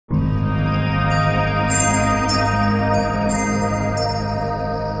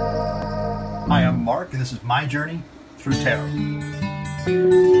Mark, and this is my journey through tarot.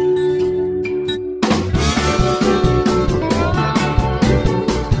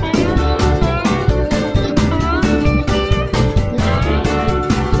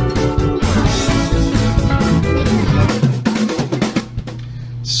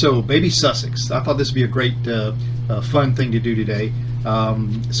 So, baby Sussex. I thought this would be a great, fun thing to do today.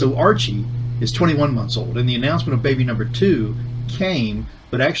 So Archie is 21 months old, and the announcement of baby number 2 came,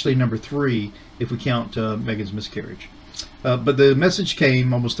 but actually number 3 if we count Meghan's miscarriage. But the message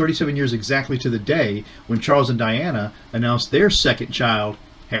came almost 37 years exactly to the day when Charles and Diana announced their second child,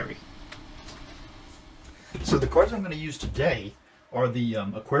 Harry. So the cards I'm going to use today are the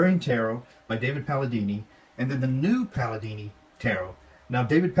Aquarian Tarot by David Palladini, and then the new Palladini Tarot. Now,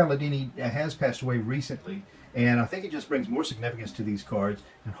 David Palladini has passed away recently, and I think it just brings more significance to these cards,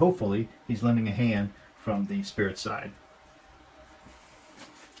 and hopefully he's lending a hand from the spirit side.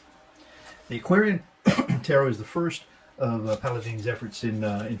 The Aquarian Tarot is the first of Palladini's efforts in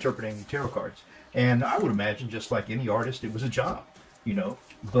interpreting tarot cards, and I would imagine, just like any artist, it was a job, you know.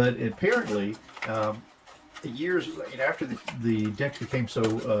 But apparently, years after the deck became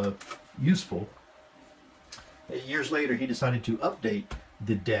so useful, years later he decided to update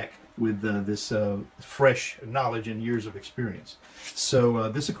the deck with this fresh knowledge and years of experience. So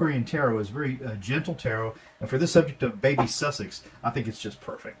this Aquarian Tarot is very gentle tarot, and for this subject of baby Sussex, I think it's just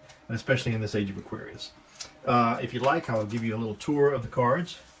perfect, and especially in this age of Aquarius. If you like, I'll give you a little tour of the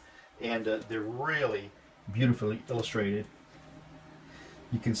cards, and they're really beautifully illustrated.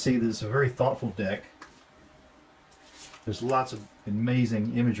 You can see this is a very thoughtful deck. There's lots of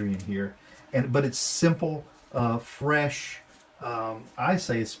amazing imagery in here, but it's simple, fresh. I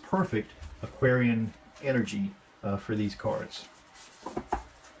say it's perfect Aquarian energy for these cards.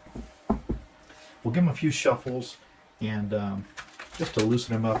 We'll give them a few shuffles and just to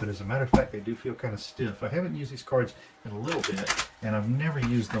loosen them up, and as a matter of fact, they do feel kind of stiff. I haven't used these cards in a little bit, and I've never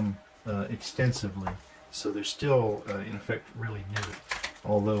used them extensively, so they're still in effect really new,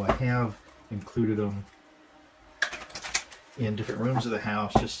 although I have included them in different rooms of the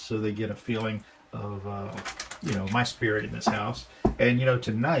house just so they get a feeling of you know, my spirit in this house. And you know,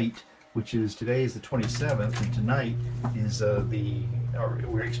 tonight, today is the 27th, and tonight is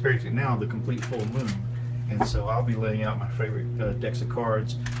we're experiencing now the complete full moon, and so I'll be laying out my favorite decks of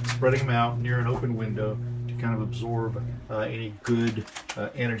cards, spreading them out near an open window to kind of absorb any good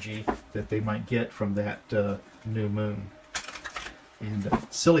energy that they might get from that new moon. And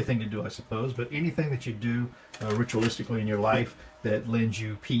silly thing to do, I suppose, but anything that you do ritualistically in your life that lends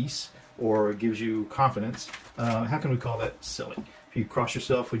you peace or gives you confidence, how can we call that silly? If you cross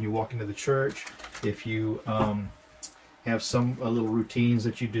yourself when you walk into the church, if you have some little routines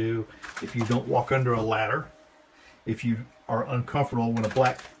that you do, if you don't walk under a ladder, if you are uncomfortable when a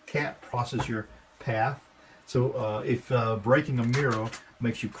black cat crosses your path, so if breaking a mirror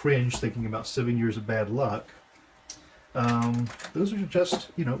makes you cringe thinking about 7 years of bad luck, those are just,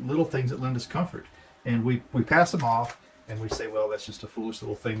 you know, little things that lend us comfort, and we pass them off and we say, well, that's just a foolish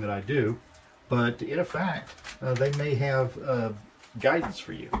little thing that I do, but in fact they may have guidance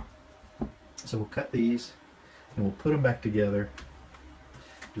for you. So we'll cut these and we'll put them back together,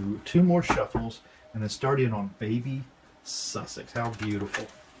 do 2 more shuffles, and then start in on baby Sussex. How beautiful.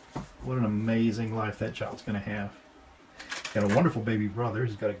 What an amazing life that child's going to have. Got a wonderful baby brother.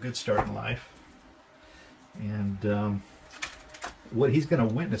 He's got a good start in life, and what he's going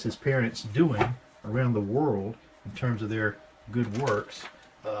to witness his parents doing around the world in terms of their good works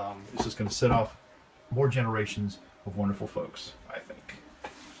is just going to set off more generations of wonderful folks, I think.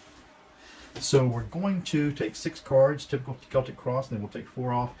 So we're going to take 6 cards, typical Celtic cross, and then we'll take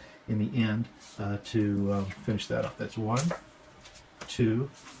 4 off in the end to finish that up. That's 1, 2,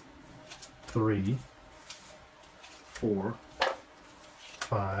 3, 4,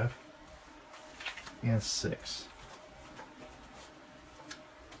 5, and 6.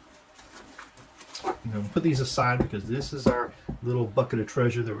 You know, put these aside because this is our little bucket of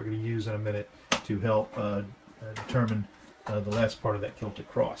treasure that we're going to use in a minute to help determine the last part of that Celtic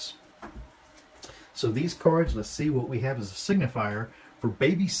cross. So these cards, let's see what we have as a signifier for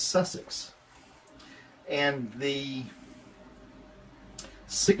baby Sussex. And the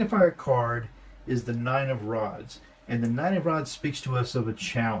signifier card is the 9 of Rods. And the 9 of Rods speaks to us of a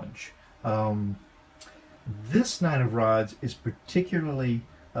challenge. This 9 of Rods is particularly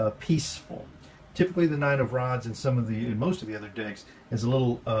peaceful. Typically the 9 of Rods in most of the other decks is a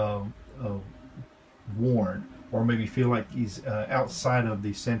little worn, or maybe feel like he's outside of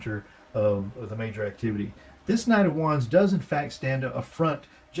the center of the major activity. This Knight of Wands does in fact stand affront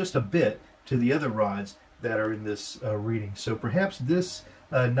just a bit to the other rods that are in this reading. So perhaps this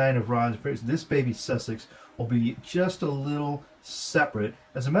Nine of Rods, this baby Sussex will be just a little separate.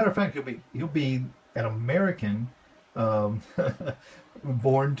 As a matter of fact, he'll be an American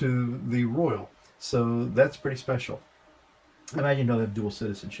born to the royal. So that's pretty special. Imagine they'll have dual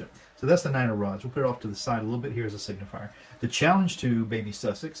citizenship. So that's the Nine of Rods. We'll put it off to the side a little bit here as a signifier. The challenge to baby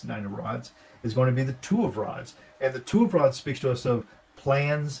Sussex, Nine of Rods, is going to be the Two of Rods. And the Two of Rods speaks to us of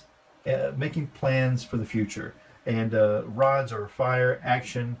plans, making plans for the future. And rods are fire,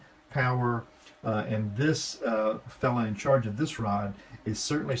 action, power. And this fella in charge of this rod is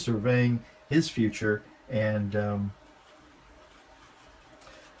certainly surveying his future. And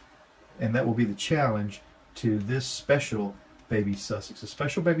that will be the challenge to this special baby Sussex. A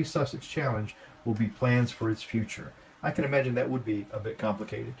special baby Sussex challenge will be plans for its future. I can imagine that would be a bit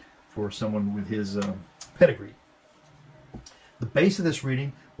complicated for someone with his pedigree. The base of this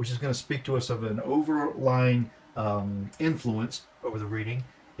reading, which is going to speak to us of an overlying influence over the reading,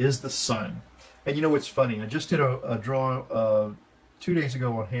 is the sun. And you know what's funny? I just did a draw 2 days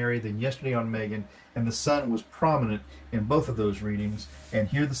ago on Harry, then yesterday on Meghan, and the sun was prominent in both of those readings. And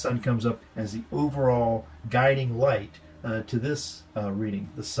here the sun comes up as the overall guiding light to this reading,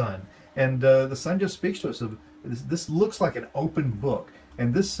 the sun. And the sun just speaks to us of this looks like an open book.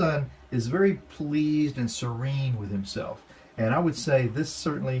 And this sun is very pleased and serene with himself. And I would say this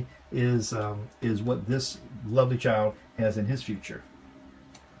certainly is what this lovely child has in his future.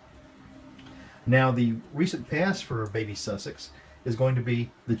 Now, the recent past for baby Sussex is going to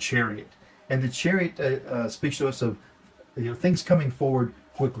be the Chariot. And the Chariot speaks to us of things coming forward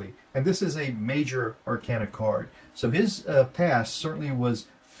quickly. And this is a major arcana card. So his past certainly was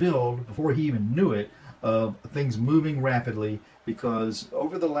filled, before he even knew it, of things moving rapidly, because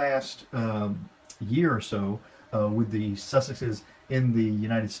over the last year or so, with the Sussexes in the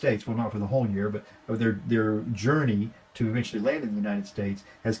United States, well, not for the whole year, but their journey to eventually land in the United States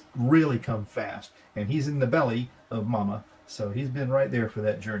has really come fast. And he's in the belly of Mama, so he's been right there for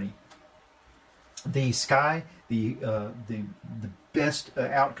that journey. The sky, the best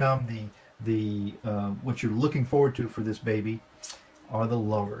outcome, what you're looking forward to for this baby are the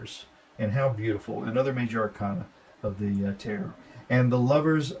Lovers. And how beautiful. Another major arcana of the tarot. And the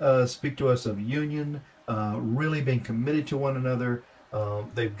Lovers speak to us of union, really being committed to one another.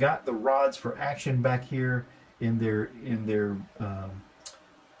 They've got the rods for action back here in their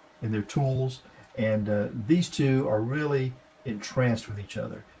tools, and these two are really entranced with each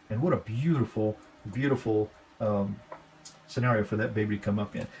other. And what a beautiful, beautiful scenario for that baby to come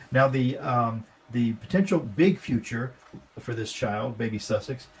up in. Now, the potential big future for this child, baby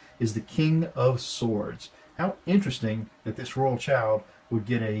Sussex, is the King of Swords. How interesting that this royal child would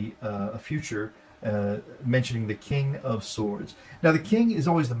get a future mentioning the King of Swords. Now, the king is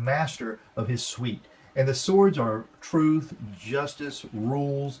always the master of his suite, and the swords are truth, justice,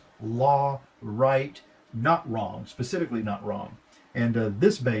 rules, law, right, not wrong, specifically not wrong. And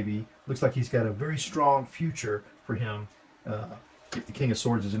this baby looks like he's got a very strong future for him, if the King of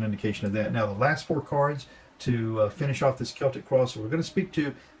Swords is an indication of that. Now, the last four cards to finish off this Celtic cross, we're going to speak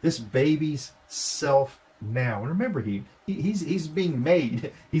to this baby's self now. And remember, he's being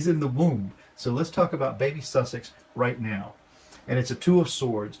made. He's in the womb. So let's talk about baby Sussex right now. And it's a Two of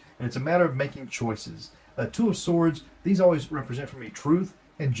Swords, and it's a matter of making choices. Two of Swords, these always represent for me truth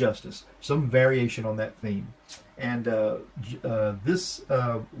and justice, some variation on that theme. And this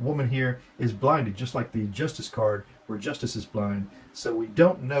woman here is blinded, just like the Justice card, where justice is blind. So we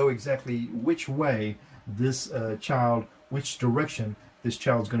don't know exactly which way this child, which direction this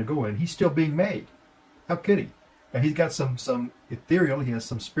child's going to go in. He's still being made. How could he? And he's got some ethereal, he has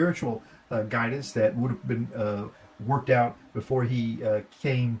some spiritual guidance that would have been worked out before he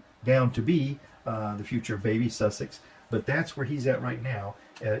came down to be the future baby Sussex. But that's where he's at right now,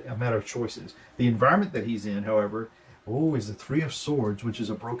 a matter of choices. The environment that he's in, however, is the Three of Swords, which is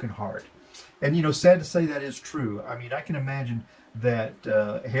a broken heart. And, you know, sad to say that is true. I mean, I can imagine that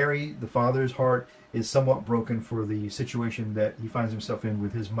Harry, the father's heart, is somewhat broken for the situation that he finds himself in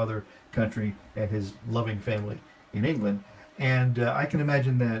with his mother country and his loving family in England. And I can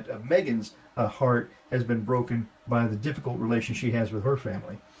imagine that Meghan's heart has been broken by the difficult relation she has with her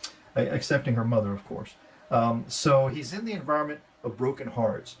family, accepting her mother, of course. So he's in the environment of broken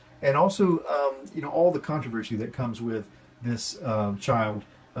hearts. And also, you know, all the controversy that comes with this child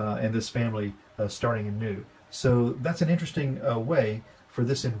and this family starting anew. So that's an interesting way for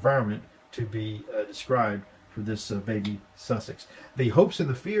this environment to be described for this baby Sussex. The hopes and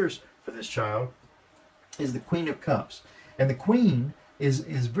the fears for this child is the Queen of Cups. And the Queen is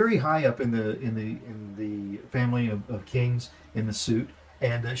very high up in the family of kings in the suit.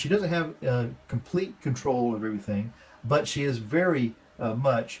 And she doesn't have complete control of everything, but she is very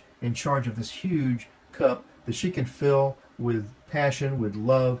much in charge of this huge cup that she can fill with passion, with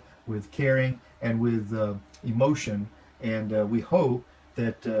love, with caring, and with emotion. And we hope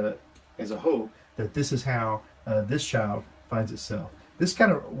that, as a hope, that this is how this child finds itself. This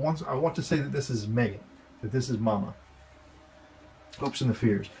kind of wants, I want to say that this is Meghan, that this is Mama. Hopes and the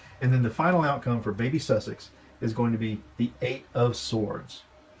fears. And then the final outcome for baby Sussex is going to be the Eight of Swords.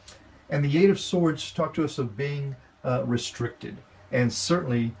 And the Eight of Swords talk to us of being restricted. And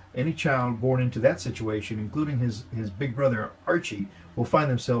certainly any child born into that situation, including his big brother Archie, will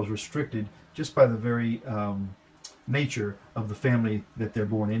find themselves restricted just by the very nature of the family that they're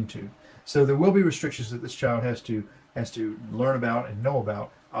born into. So there will be restrictions that this child has to learn about and know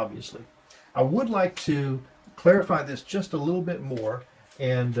about, obviously. I would like to clarify this just a little bit more,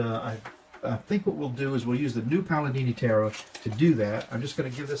 and I think what we'll do is we'll use the new Palladini Tarot to do that. I'm just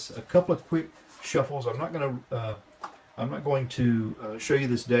going to give this a couple of quick shuffles. I'm not going to show you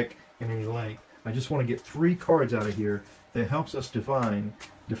this deck in any length. I just want to get 3 cards out of here that helps us define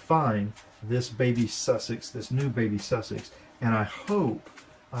this baby Sussex, this new baby Sussex. And I hope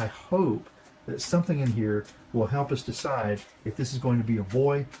that something in here will help us decide if this is going to be a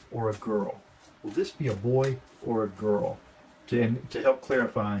boy or a girl. Will this be a boy or a girl? To help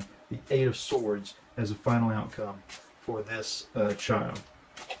clarify the Eight of Swords as a final outcome for this child.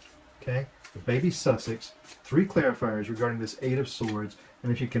 Okay, the baby Sussex, 3 clarifiers regarding this Eight of Swords,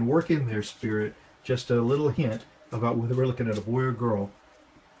 and if you can work in their spirit just a little hint about whether we're looking at a boy or girl,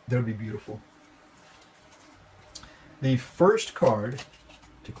 that would be beautiful. The first card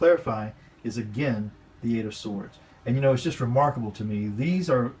to clarify is again the Eight of Swords. And you know, it's just remarkable to me. These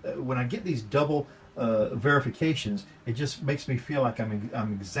are, when I get these double verifications, it just makes me feel like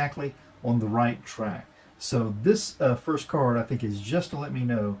I'm exactly on the right track. So this first card, I think, is just to let me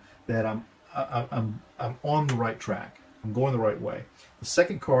know that I'm on the right track. I'm going the right way. The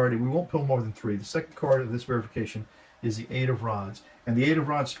second card, and we won't pull more than 3. The second card of this verification is the Eight of Rods, and the Eight of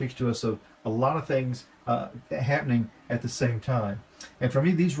Rods speaks to us of a lot of things happening at the same time. And for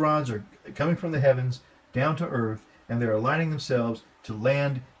me, these rods are coming from the heavens down to earth, and they're aligning themselves to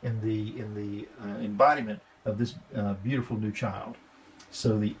land in the embodiment of this beautiful new child.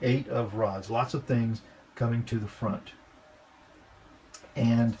 So the Eight of Rods, lots of things coming to the front.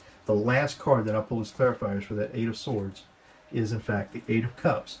 And the last card that I'll pull as clarifiers for that Eight of Swords is in fact the Eight of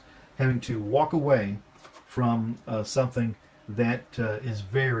Cups, having to walk away from something that is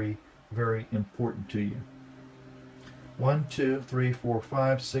very, very important to you. 1, 2, 3, 4,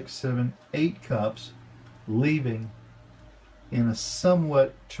 5, 6, 7, 8 cups, leaving in a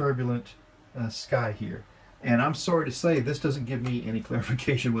somewhat turbulent sky here. And I'm sorry to say, this doesn't give me any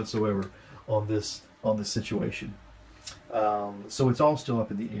clarification whatsoever on this situation. So it's all still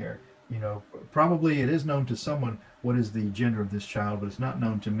up in the air. You know, probably it is known to someone what is the gender of this child, but it's not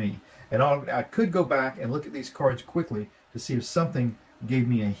known to me. And I could go back and look at these cards quickly to see if something gave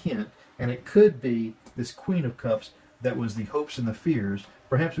me a hint, and it could be this Queen of Cups that was the hopes and the fears.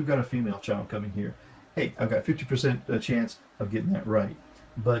 Perhaps we've got a female child coming here. Hey, I've got 50% chance of getting that right.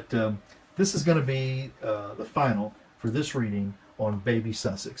 But this is going to be the final for this reading on baby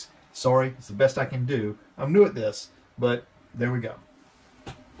Sussex. Sorry, it's the best I can do. I'm new at this, but there we go.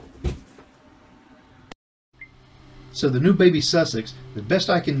 So the new baby Sussex, the best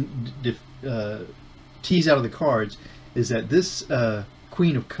I can tease out of the cards is that this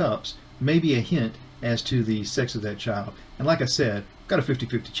Queen of Cups may be a hint as to the sex of that child. And like I said, I've got a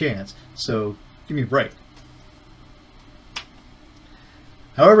 50-50 chance, so give me a break.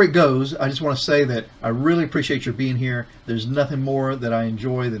 However it goes, I just want to say that I really appreciate your being here. There's nothing more that I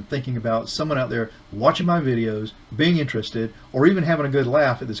enjoy than thinking about someone out there watching my videos, being interested, or even having a good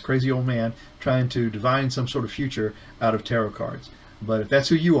laugh at this crazy old man trying to divine some sort of future out of tarot cards. But if that's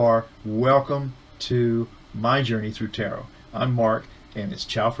who you are, welcome to my journey through tarot. I'm Mark, and it's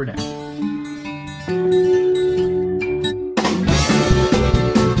ciao for now.